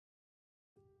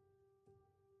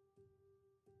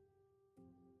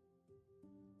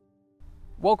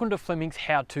Welcome to Fleming's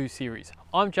How-To series.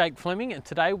 I'm Jake Fleming and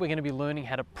today we're going to be learning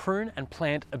how to prune and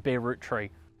plant a bare root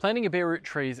tree. Planting a bare root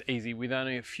tree is easy with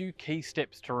only a few key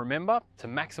steps to remember to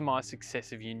maximise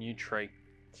success of your new tree.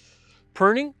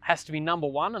 Pruning has to be number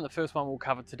one, and the first one we'll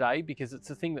cover today because it's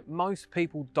the thing that most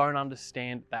people don't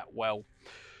understand that well.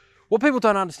 What people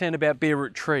don't understand about bare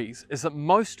root trees is that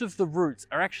most of the roots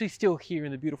are actually still here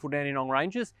in the beautiful Dandenong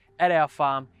Ranges at our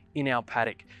farm in our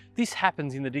paddock. This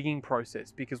happens in the digging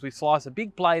process because we slice a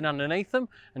big blade underneath them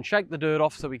and shake the dirt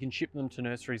off so we can ship them to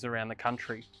nurseries around the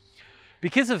country.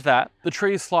 Because of that, the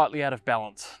tree is slightly out of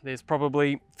balance. There's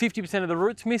probably 50% of the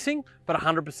roots missing, but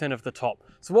 100% of the top.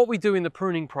 So what we do in the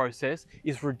pruning process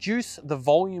is reduce the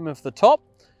volume of the top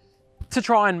to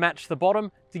try and match the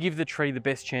bottom to give the tree the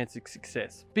best chance of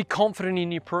success. Be confident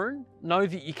in your prune. Know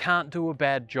that you can't do a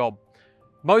bad job.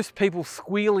 Most people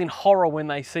squeal in horror when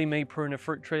they see me prune a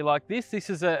fruit tree like this. This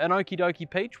is an Okie Dokie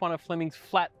peach, one of Fleming's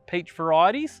flat peach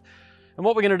varieties. And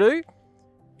what we're going to do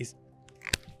is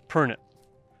prune it.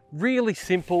 Really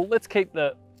simple. Let's keep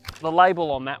the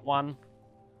label on that one.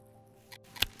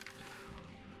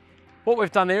 What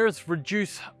we've done there is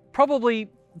reduce probably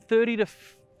 30%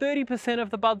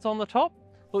 of the buds on the top.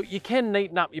 Look, you can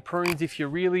neaten up your prunes if you're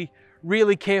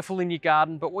really careful in your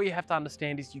garden, but what you have to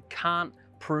understand is you can't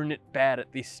prune it bad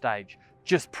at this stage.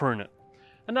 Just prune it.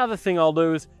 Another thing I'll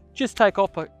do is just take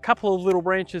off a couple of little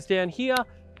branches down here,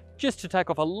 just to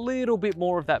take off a little bit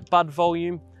more of that bud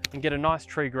volume and get a nice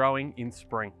tree growing in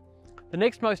spring. The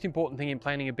next most important thing in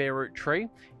planting a bare root tree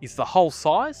is the hole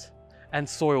size and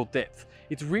soil depth.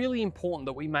 It's really important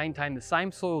that we maintain the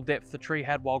same soil depth the tree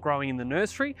had while growing in the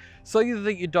nursery so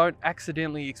that you don't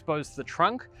accidentally expose the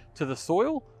trunk to the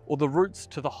soil or the roots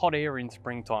to the hot air in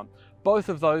springtime. Both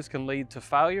of those can lead to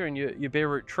failure in your bare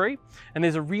root tree, and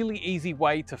there's a really easy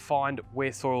way to find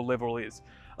where soil level is.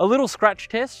 A little scratch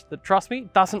test that, trust me,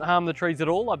 doesn't harm the trees at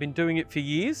all. I've been doing it for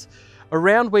years.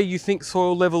 Around where you think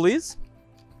soil level is,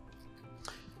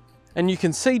 and you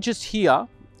can see just here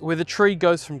where the tree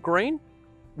goes from green,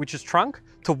 which is trunk,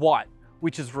 to white,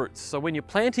 which is roots. So when you're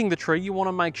planting the tree, you want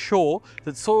to make sure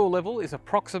that soil level is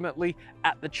approximately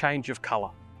at the change of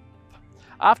colour.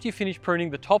 After you finish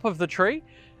pruning the top of the tree,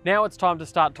 now it's time to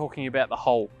start talking about the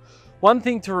hole. One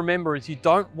thing to remember is you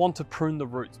don't want to prune the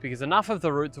roots because enough of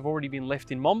the roots have already been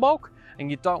left in monbulk and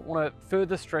you don't want to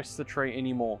further stress the tree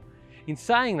anymore. In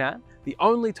saying that, the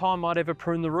only time I'd ever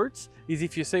prune the roots is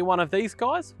if you see one of these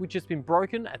guys, which has been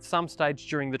broken at some stage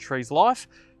during the tree's life,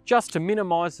 just to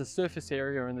minimise the surface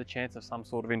area and the chance of some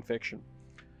sort of infection.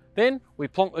 Then we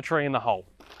plonk the tree in the hole.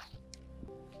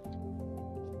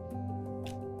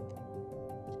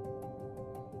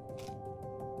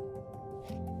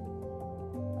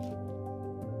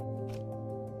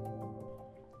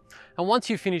 And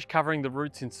once you've finished covering the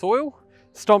roots in soil,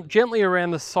 stomp gently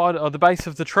around the side or the base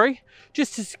of the tree,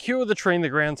 just to secure the tree in the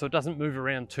ground so it doesn't move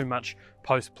around too much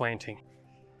post-planting.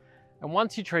 And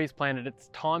once your tree is planted, it's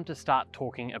time to start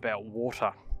talking about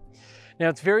water. Now,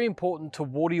 it's very important to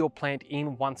water your plant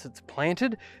in once it's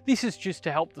planted. This is just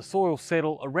to help the soil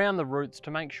settle around the roots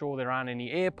to make sure there aren't any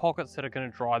air pockets that are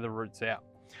going to dry the roots out.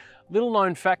 Little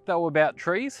known fact though about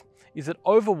trees is that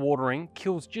overwatering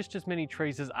kills just as many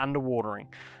trees as underwatering.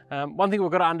 One thing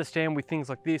we've got to understand with things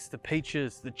like this, the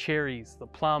peaches, the cherries, the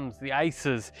plums, the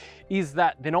aces, is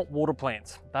that they're not water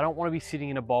plants. They don't want to be sitting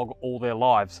in a bog all their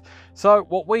lives. So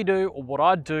what we do, or what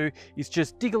I do, is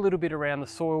just dig a little bit around the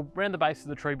soil, around the base of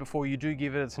the tree before you do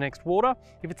give it its next water.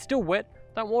 If it's still wet,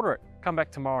 don't water it. Come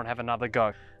back tomorrow and have another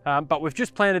go. But we've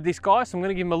just planted this guy, so I'm going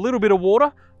to give him a little bit of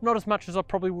water. Not as much as I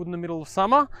probably would in the middle of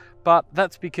summer, but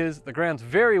that's because the ground's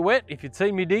very wet. If you'd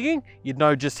seen me digging, you'd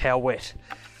know just how wet.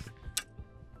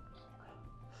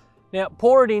 Now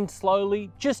pour it in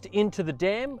slowly, just into the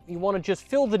dam. You want to just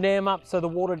fill the dam up so the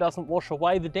water doesn't wash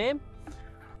away the dam.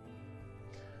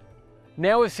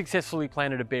 Now we've successfully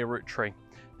planted a bare root tree.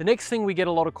 The next thing we get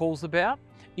a lot of calls about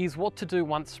is what to do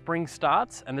once spring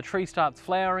starts and the tree starts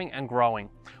flowering and growing.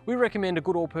 We recommend a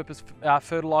good all-purpose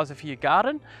fertiliser for your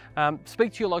garden.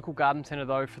 Speak to your local garden centre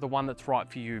though for the one that's right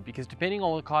for you, because depending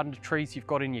on the kind of trees you've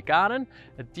got in your garden,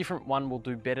 a different one will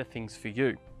do better things for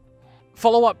you.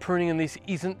 Follow-up pruning in this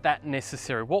isn't that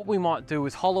necessary. What we might do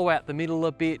is hollow out the middle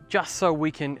a bit just so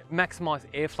we can maximise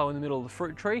airflow in the middle of the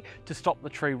fruit tree to stop the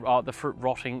fruit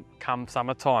rotting come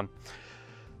summertime.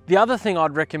 The other thing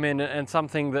I'd recommend, and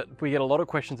something that we get a lot of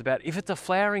questions about, if it's a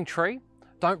flowering tree,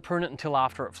 don't prune it until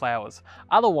after it flowers.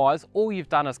 Otherwise, all you've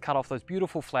done is cut off those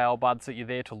beautiful flower buds that you're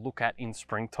there to look at in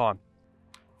springtime.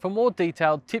 For more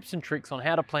detailed tips and tricks on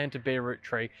how to plant a bare root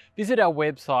tree, visit our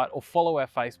website or follow our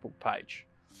Facebook page.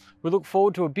 We look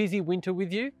forward to a busy winter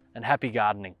with you, and happy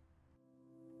gardening.